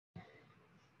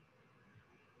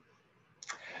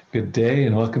Good day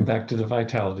and welcome back to the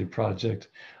Vitality Project.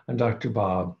 I'm Dr.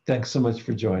 Bob. Thanks so much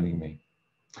for joining me.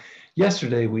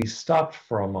 Yesterday, we stopped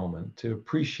for a moment to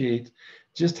appreciate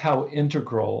just how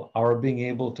integral our being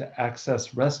able to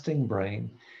access resting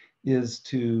brain is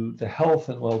to the health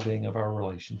and well-being of our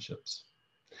relationships.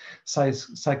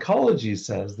 Psychology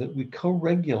says that we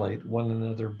co-regulate one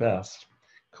another best.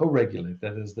 Co-regulate,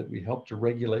 that is, that we help to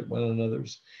regulate one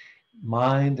another's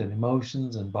mind and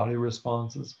emotions and body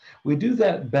responses. We do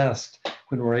that best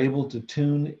when we're able to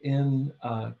tune in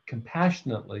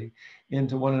compassionately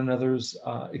into one another's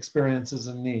experiences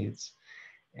and needs.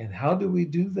 And how do we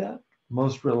do that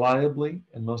most reliably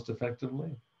and most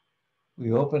effectively?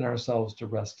 We open ourselves to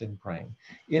resting brain.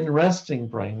 In resting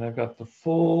brain, I've got the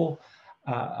full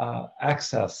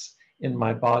access in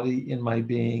my body, in my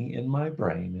being, in my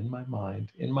brain, in my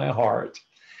mind, in my heart,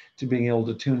 to being able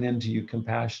to tune into you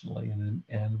compassionately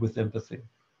and with empathy.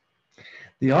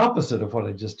 The opposite of what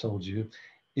I just told you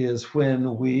is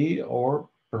when we, or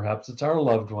perhaps it's our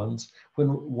loved ones, when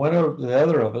one or the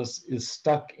other of us is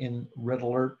stuck in red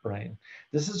alert brain.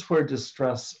 This is where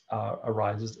distress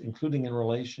arises, including in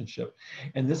relationship.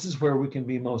 And this is where we can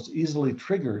be most easily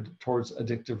triggered towards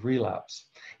addictive relapse.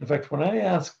 In fact, when I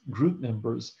ask group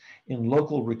members in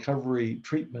local recovery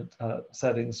treatment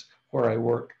settings where I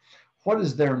work, what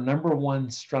is their number one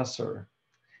stressor?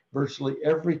 Virtually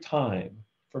every time,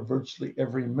 for virtually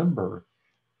every member,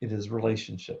 it is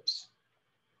relationships.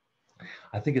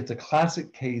 I think it's a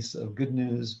classic case of good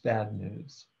news, bad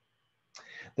news.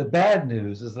 The bad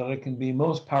news is that I can be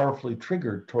most powerfully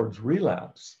triggered towards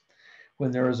relapse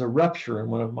when there is a rupture in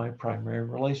one of my primary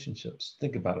relationships.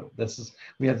 Think about it.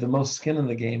 We have the most skin in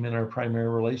the game in our primary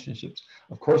relationships.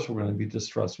 Of course, we're going to be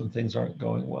distressed when things aren't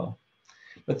going well.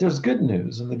 But there's good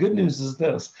news, and the good news is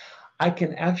this: I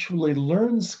can actually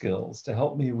learn skills to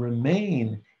help me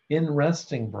remain in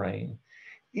resting brain,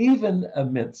 even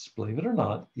amidst, believe it or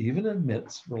not, even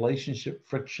amidst relationship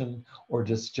friction or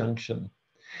disjunction.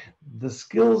 The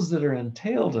skills that are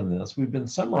entailed in this, we've been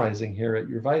summarizing here at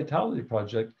your Vitality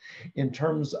Project in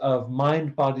terms of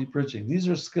mind-body bridging. These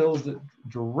are skills that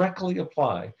directly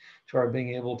apply to our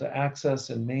being able to access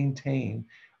and maintain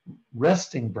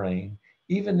resting brain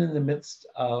even in the midst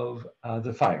of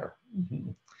the fire.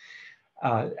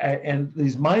 And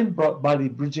these mind-body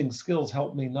bridging skills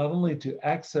help me not only to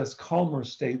access calmer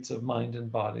states of mind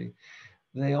and body,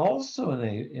 they also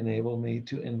enable me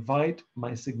to invite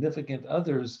my significant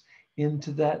others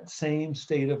into that same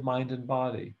state of mind and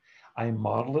body. I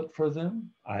model it for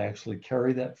them. I actually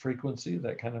carry that frequency,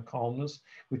 that kind of calmness,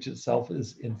 which itself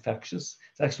is infectious.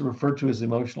 It's actually referred to as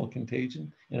emotional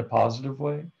contagion in a positive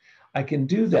way. I can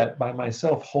do that by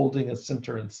myself holding a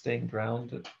center and staying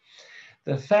grounded.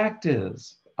 The fact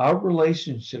is, our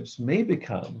relationships may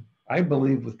become, I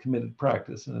believe with committed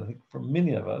practice, and I think for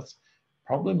many of us,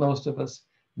 probably most of us,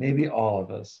 maybe all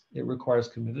of us, it requires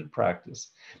committed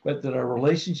practice, but that our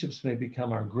relationships may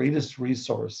become our greatest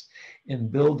resource in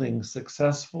building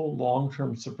successful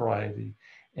long-term sobriety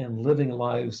and living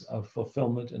lives of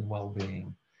fulfillment and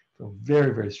well-being. Feel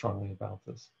very, very strongly about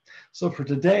this. So for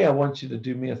today, I want you to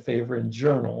do me a favor and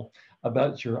journal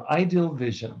about your ideal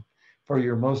vision for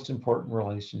your most important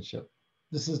relationship.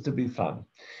 This is to be fun. I'd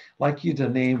like you to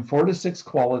name 4 to 6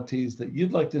 qualities that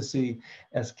you'd like to see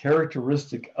as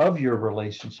characteristic of your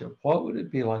relationship. What would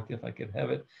it be like if I could have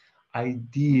it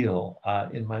ideal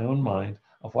in my own mind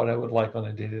of what I would like on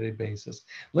a day-to-day basis?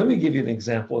 Let me give you an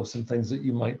example of some things that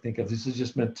you might think of. This is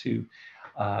just meant to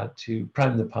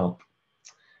prime the pump.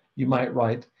 You might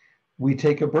write, we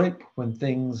take a break when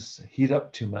things heat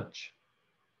up too much.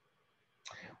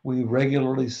 We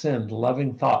regularly send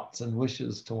loving thoughts and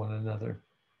wishes to one another.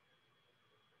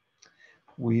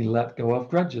 We let go of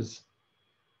grudges.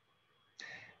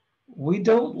 We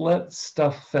don't let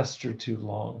stuff fester too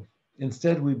long.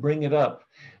 Instead, we bring it up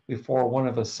before one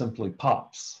of us simply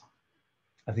pops.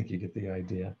 I think you get the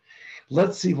idea.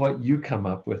 Let's see what you come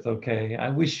up with, okay? I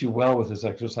wish you well with this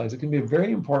exercise. It can be a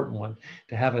very important one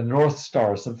to have a North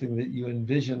Star, something that you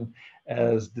envision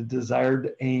as the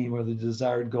desired aim or the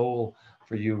desired goal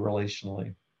for you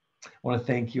relationally. I want to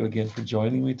thank you again for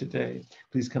joining me today.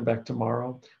 Please come back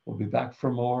tomorrow. We'll be back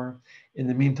for more. In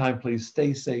the meantime, please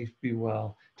stay safe, be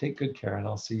well, take good care, and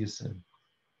I'll see you soon.